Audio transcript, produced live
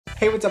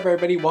Hey, what's up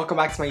everybody? Welcome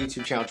back to my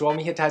YouTube channel. Joel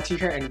Me Hit Tattoo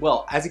here, and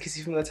well, as you can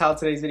see from the title of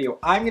today's video,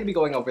 I'm going to be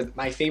going over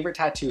my favorite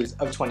tattoos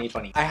of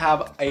 2020. I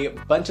have a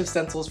bunch of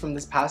stencils from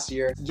this past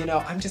year. You know,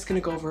 I'm just going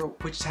to go over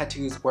which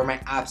tattoos were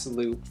my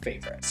absolute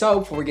favorite. So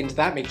before we get into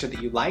that, make sure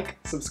that you like,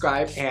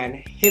 subscribe, and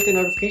hit the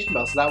notification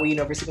bell so that way you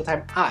know every single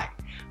time I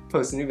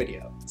post a new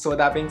video. So with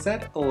that being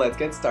said, let's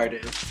get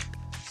started.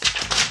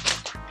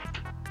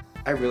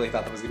 I really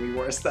thought that was going to be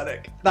more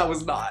aesthetic. That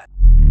was not.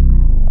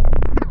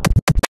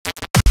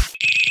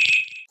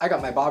 I got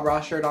my Bob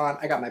Ross shirt on,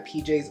 I got my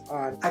PJs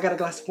on, I got a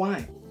glass of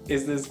wine.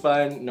 Is this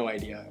fun? No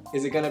idea.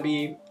 Is it gonna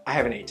be? I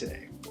haven't ate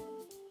today.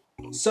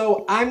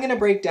 So I'm gonna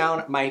break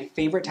down my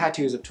favorite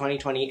tattoos of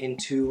 2020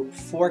 into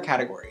 4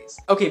 categories.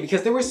 Okay,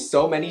 because there were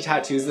so many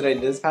tattoos that I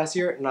did this past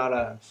year, not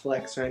a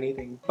flex or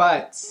anything,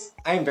 but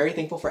I am very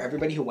thankful for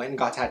everybody who went and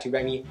got tattooed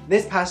by me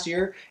this past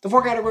year. The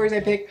 4 categories I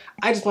picked,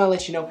 I just wanna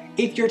let you know,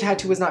 if your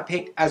tattoo was not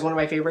picked as one of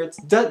my favorites,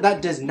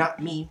 that does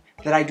not mean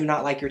that I do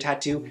not like your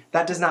tattoo.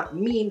 That does not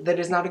mean that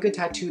it's not a good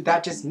tattoo.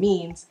 That just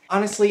means,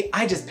 honestly,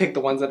 I just picked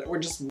the ones that were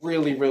just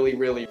really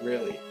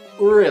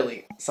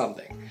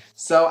something.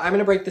 So I'm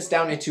gonna break this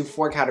down into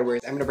 4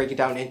 categories. I'm gonna break it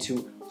down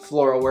into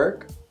floral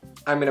work,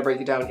 I'm gonna break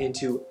it down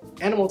into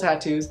animal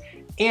tattoos,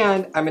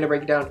 and I'm gonna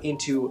break it down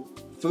into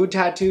food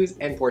tattoos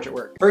and portrait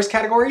work. First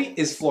category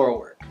is floral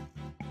work.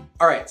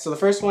 All right, so the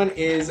first one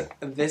is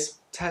this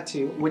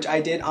tattoo, which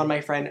I did on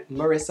my friend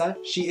Marissa.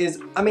 She is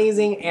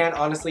amazing, and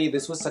honestly,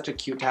 this was such a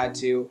cute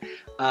tattoo.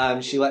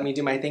 She let me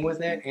do my thing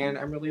with it, and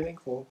I'm really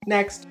thankful.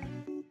 Next.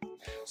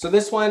 So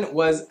this one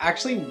was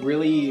actually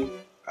really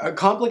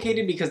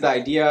complicated because the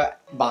idea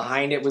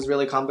behind it was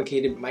really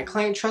complicated, but my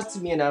client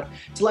trusted me enough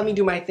to let me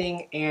do my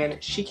thing, and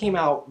she came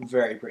out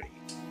very pretty.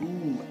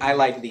 Ooh, I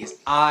like these.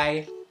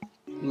 I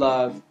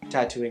love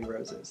tattooing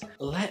roses.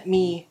 Let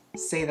me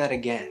say that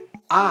again.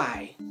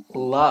 I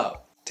love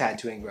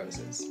tattooing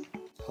roses.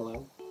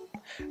 Hello?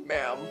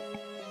 Ma'am,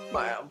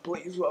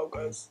 please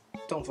focus.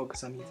 Don't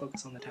focus on me,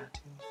 focus on the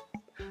tattoo.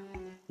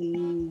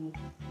 Ooh.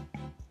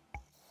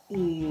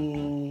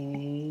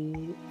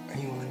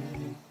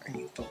 Are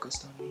you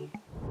focused on me?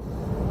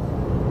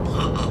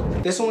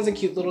 This one was a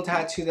cute little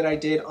tattoo that I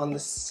did on the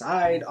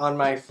side on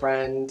my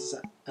friend's,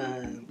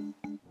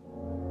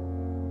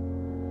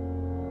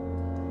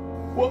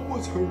 what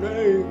was her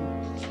name?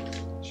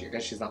 I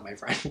guess she's not my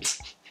friend.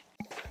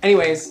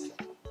 Anyways,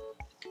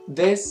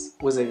 this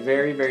was a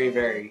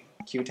very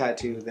cute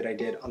tattoo that I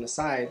did on the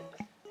side.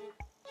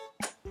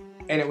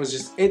 And it was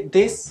just,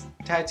 this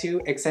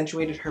tattoo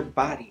accentuated her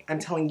body. I'm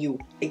telling you,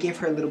 it gave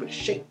her a little bit of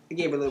shape. It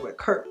gave her a little bit of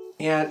curve.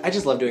 And I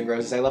just love doing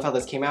roses. I love how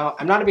this came out.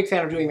 I'm not a big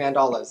fan of doing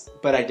mandalas,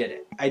 but I did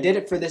it. I did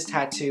it for this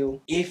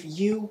tattoo. If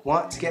you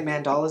want to get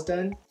mandalas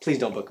done, please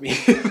don't book me.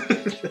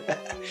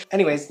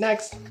 Anyways,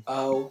 next.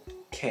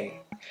 Okay.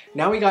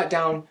 Now we got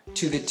down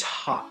to the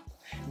top.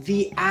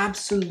 The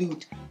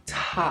absolute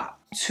top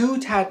 2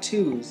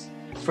 tattoos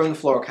from the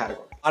floral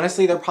category.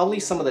 Honestly, they're probably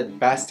some of the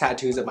best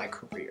tattoos of my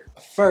career.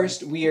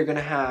 First, we are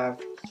gonna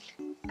have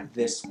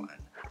this one.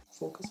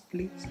 Focus,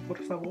 please, por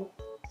favor,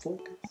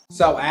 focus.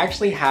 So I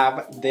actually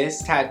have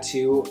this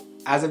tattoo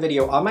as a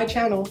video on my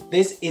channel.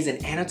 This is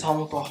an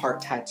anatomical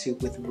heart tattoo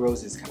with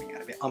roses coming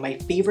out of it. On my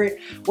favorite,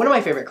 one of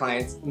my favorite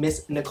clients,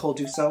 Miss Nicole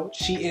Dussault.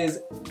 She is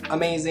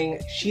amazing.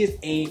 She is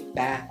a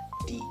baddie.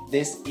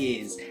 This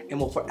is and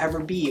will forever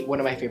be one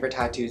of my favorite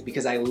tattoos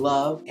because I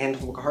love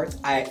anatomical hearts.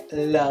 I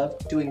love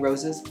doing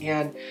roses,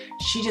 and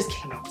she just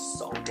came out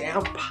so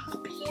damn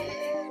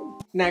poppin'.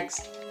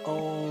 Next.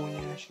 Oh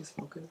yeah, she's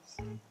focused.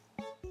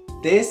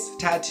 This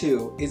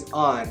tattoo is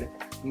on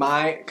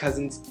my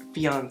cousin's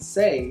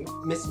fiance,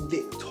 Miss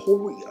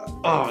Victoria.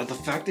 Oh, the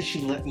fact that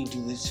she let me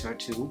do this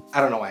tattoo. I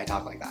don't know why I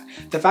talk like that.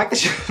 The fact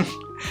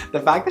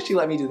that she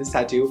let me do this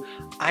tattoo,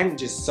 I'm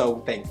just so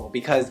thankful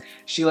because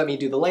she let me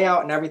do the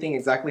layout and everything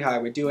exactly how I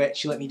would do it.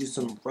 She let me do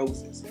some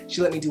roses.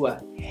 She let me do a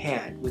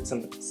hand with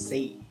some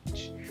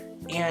sage.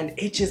 And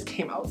it just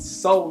came out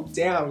so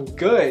damn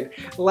good.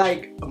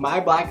 Like,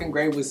 my black and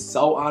gray was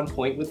so on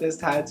point with this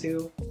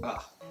tattoo.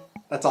 Ugh.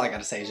 That's all I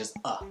gotta say is just,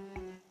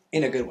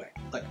 in a good way.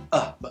 Like,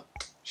 but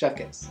chef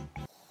kiss.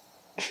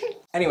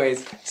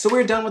 Anyways, so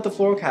we're done with the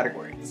floral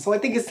category. So I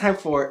think it's time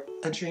for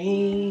a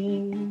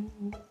drink.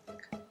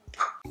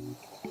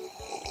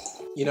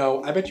 You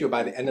know, I bet you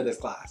by the end of this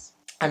class,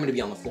 I'm gonna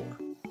be on the floor.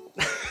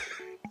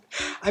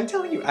 I'm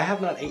telling you, I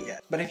have not ate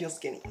yet, but I feel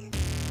skinny.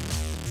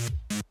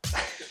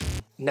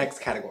 Next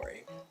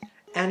category,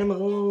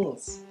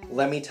 animals.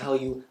 Let me tell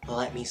you,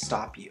 let me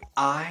stop you.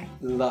 I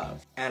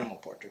love animal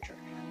portraiture.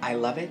 I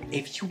love it.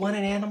 If you want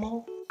an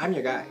animal, I'm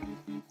your guy.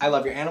 I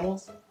love your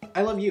animals.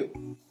 I love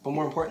you. But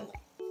more importantly,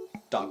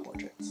 dog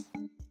portraits.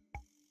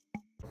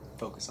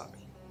 Focus on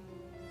me.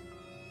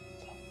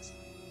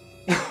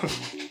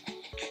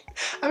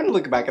 I'm gonna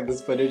look back at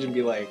this footage and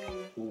be like,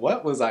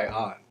 what was I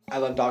on? I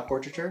love dog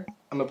portraiture.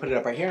 I'm gonna put it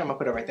up right here, I'm gonna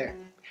put it right there.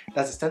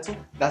 That's a stencil,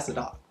 that's a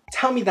dog.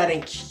 Tell me that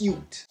ain't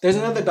cute. There's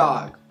another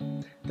dog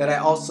that I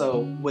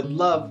also would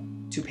love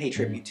to pay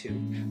tribute to.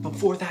 But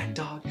for that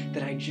dog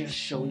that I just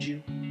showed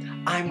you,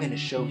 I'm gonna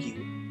show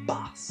you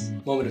Boss.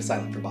 Moment of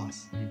silence for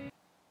Boss.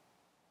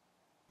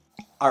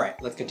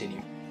 Alright, let's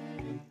continue.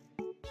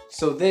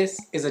 So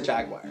this is a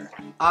jaguar.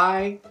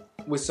 I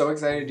was so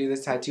excited to do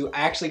this tattoo.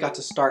 I actually got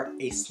to start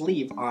a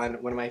sleeve on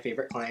one of my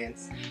favorite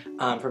clients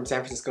from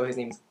San Francisco. His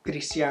name's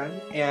Christian,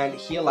 and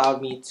he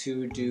allowed me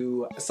to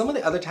do some of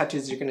the other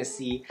tattoos you're gonna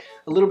see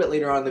a little bit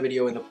later on in the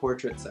video in the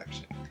portrait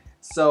section.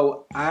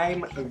 So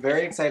I'm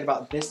very excited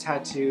about this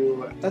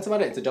tattoo. That's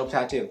about it. It's a dope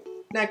tattoo.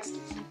 Next.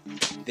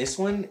 This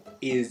one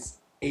is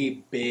a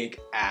big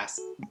ass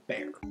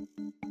bear.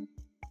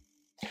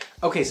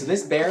 Okay, so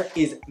this bear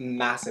is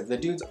massive. The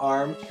dude's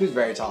arm, he was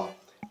very tall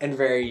and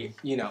very,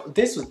 you know,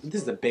 this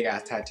is a big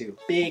ass tattoo.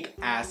 Big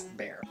ass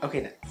bear.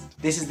 Okay, next.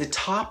 This is the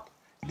top,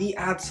 the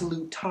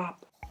absolute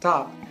top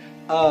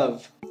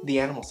of the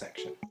animal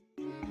section.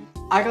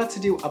 I got to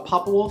do a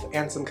Papa Wolf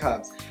and some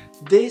cubs.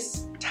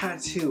 This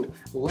tattoo,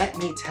 let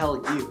me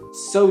tell you,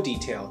 so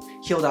detailed,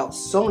 healed out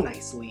so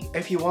nicely.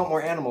 If you want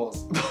more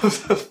animals,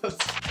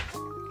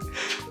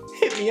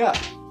 hit me up.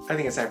 I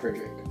think it's time for a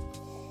drink.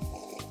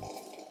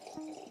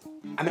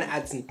 I'm gonna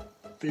add some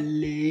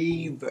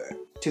flavor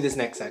to this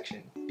next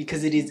section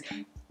because it is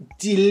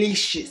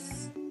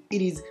delicious.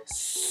 It is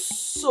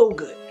so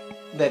good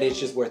that it's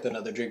just worth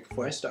another drink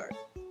before I start.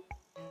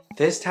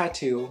 This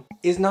tattoo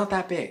is not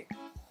that big.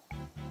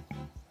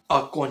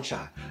 A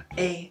concha.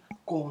 A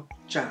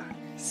concha.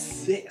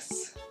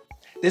 Sis.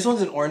 This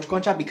one's an orange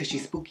concha because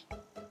she's spooky.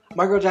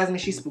 My girl Jasmine,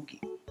 she's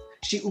spooky.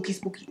 She ookie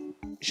spooky.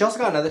 She also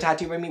got another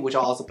tattoo by me, which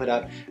I'll also put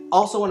up.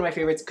 Also one of my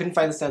favorites, couldn't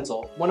find the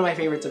stencil. One of my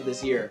favorites of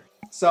this year.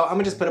 So I'm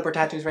gonna just put up her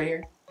tattoos right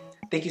here.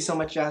 Thank you so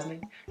much,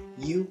 Jasmine.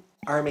 You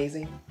are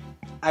amazing.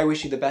 I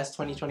wish you the best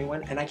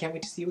 2021, and I can't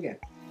wait to see you again.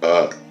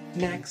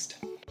 Next.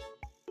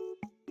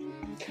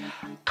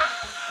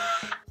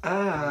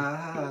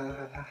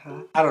 I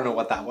don't know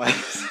what that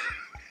was.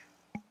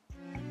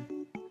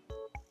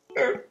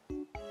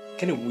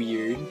 Kind of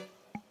weird.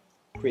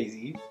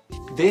 Crazy.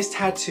 This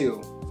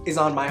tattoo is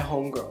on my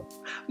homegirl.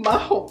 My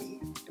homie,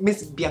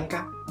 Miss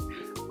Bianca.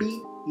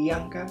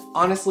 Bianca.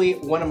 Honestly,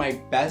 one of my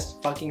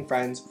best fucking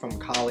friends from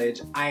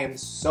college. I am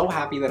so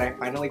happy that I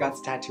finally got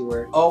to tattoo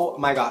her. Oh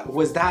my god,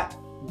 was that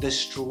the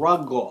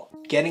struggle?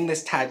 Getting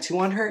this tattoo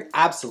on her?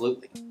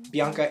 Absolutely.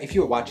 Bianca, if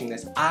you were watching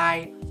this,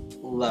 I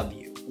love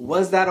you.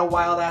 Was that a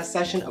wild ass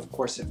session? Of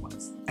course it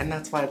was. And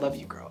that's why I love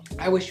you, girl.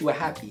 I wish you a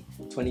happy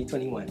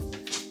 2021.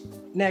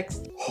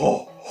 Next.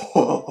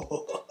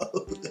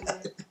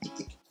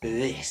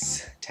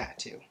 This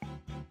tattoo.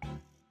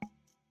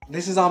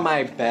 This is on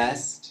my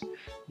best,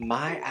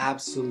 my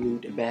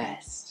absolute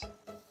best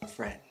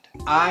friend.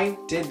 I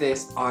did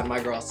this on my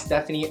girl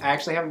Stephanie. I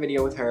actually have a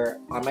video with her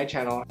on my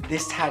channel.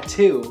 This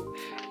tattoo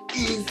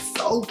is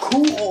so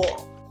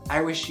cool.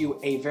 I wish you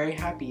a very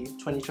happy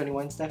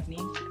 2021, Stephanie.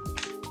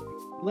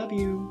 Love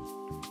you.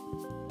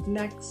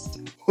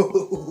 Next.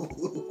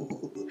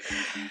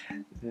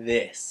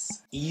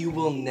 This. You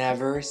will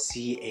never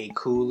see a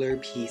cooler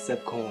piece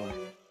of corn.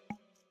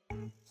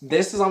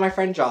 This is on my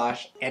friend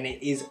Josh, and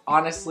it is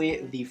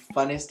honestly the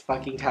funnest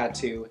fucking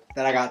tattoo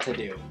that I got to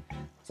do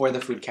for the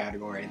food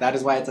category. That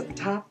is why it's at the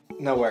top.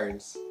 No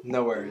words.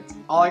 No words.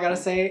 All I gotta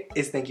say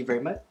is thank you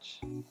very much.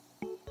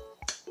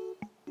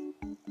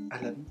 I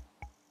love you.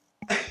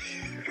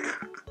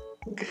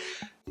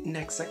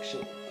 Next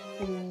section.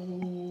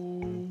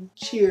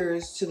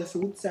 Cheers to the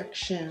food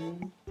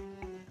section.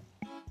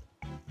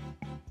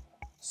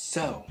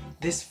 So,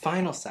 this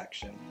final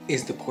section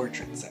is the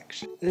portrait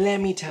section.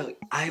 Let me tell you,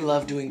 I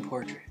love doing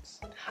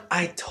portraits.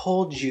 I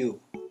told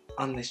you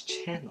on this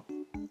channel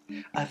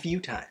a few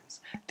times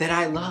that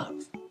I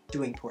love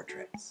doing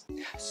portraits.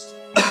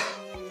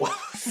 What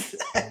was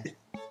that?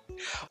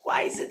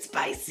 Why is it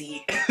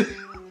spicy?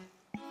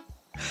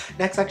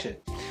 Next section.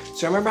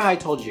 So remember how I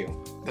told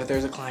you that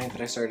there's a client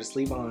that I started to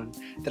sleep on,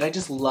 that I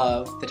just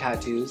love the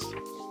tattoos?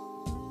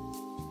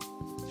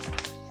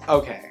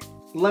 Okay.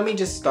 Let me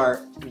just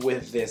start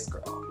with this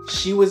girl.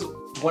 She was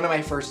one of my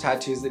first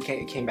tattoos that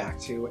came back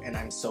to, and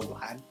I'm so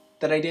glad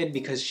that I did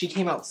because she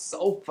came out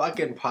so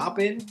fucking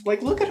poppin'.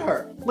 Like, look at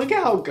her. Look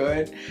at how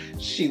good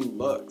she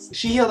looks.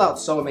 She healed out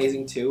so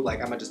amazing too. Like,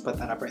 I'm gonna just put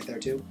that up right there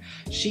too.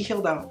 She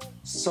healed out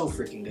so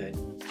freaking good.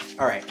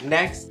 All right,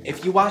 next,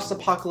 if you watched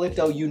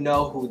Apocalypto, you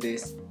know who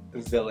this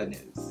villain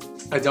is.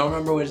 I don't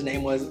remember what his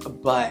name was,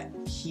 but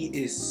he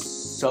is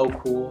so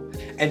cool.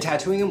 And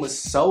tattooing him was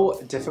so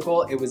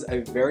difficult. It was a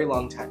very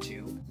long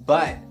tattoo.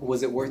 But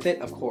was it worth it?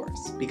 Of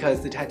course.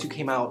 Because the tattoo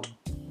came out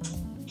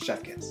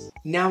chef kiss.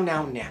 Now.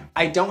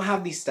 I don't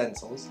have these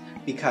stencils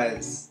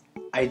because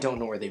I don't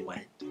know where they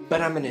went.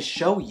 But I'm gonna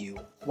show you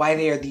why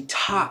they are the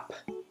top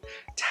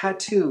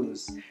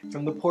tattoos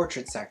from the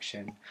portrait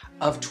section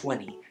of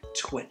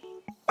 2020.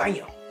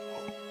 Bam!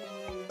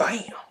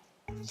 Bam!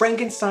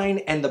 Frankenstein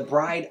and the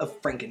Bride of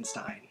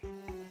Frankenstein.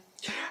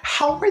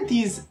 How are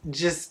these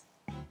just...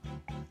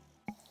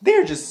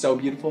 They're just so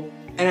beautiful.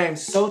 And I am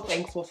so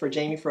thankful for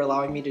Jamie for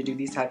allowing me to do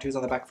these tattoos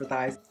on the back of her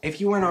thighs.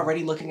 If you weren't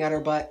already looking at her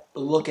butt,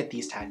 look at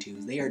these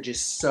tattoos. They are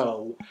just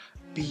so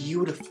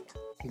beautiful.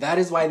 That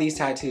is why these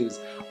tattoos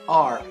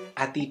are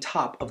at the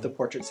top of the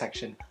portrait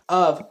section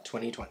of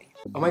 2020.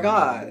 Oh my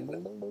god.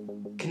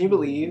 Can you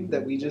believe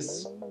that we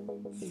just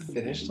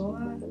finished all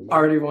that?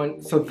 Alright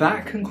everyone, so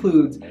that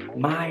concludes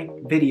my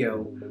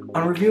video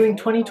on reviewing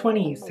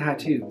 2020's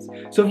tattoos.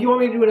 So if you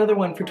want me to do another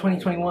one for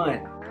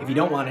 2021, if you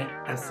don't want it,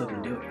 I'm still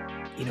gonna do it.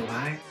 You know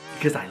why?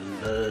 Because I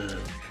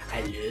love.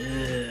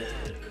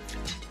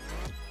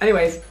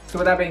 Anyways, so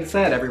with that being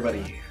said,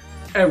 everybody,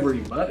 ew,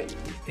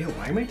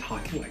 why am I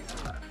talking like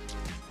that?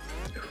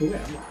 Who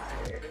am I?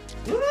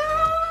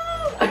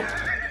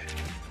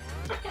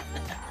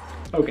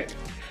 Okay,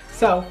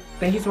 so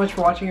thank you so much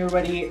for watching,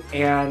 everybody,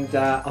 and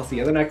I'll see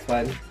you in the next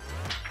one.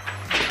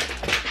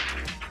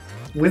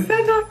 Was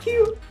that not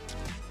cute?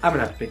 I'm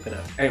gonna have to pick that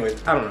up.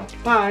 Anyways, I don't know.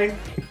 Bye.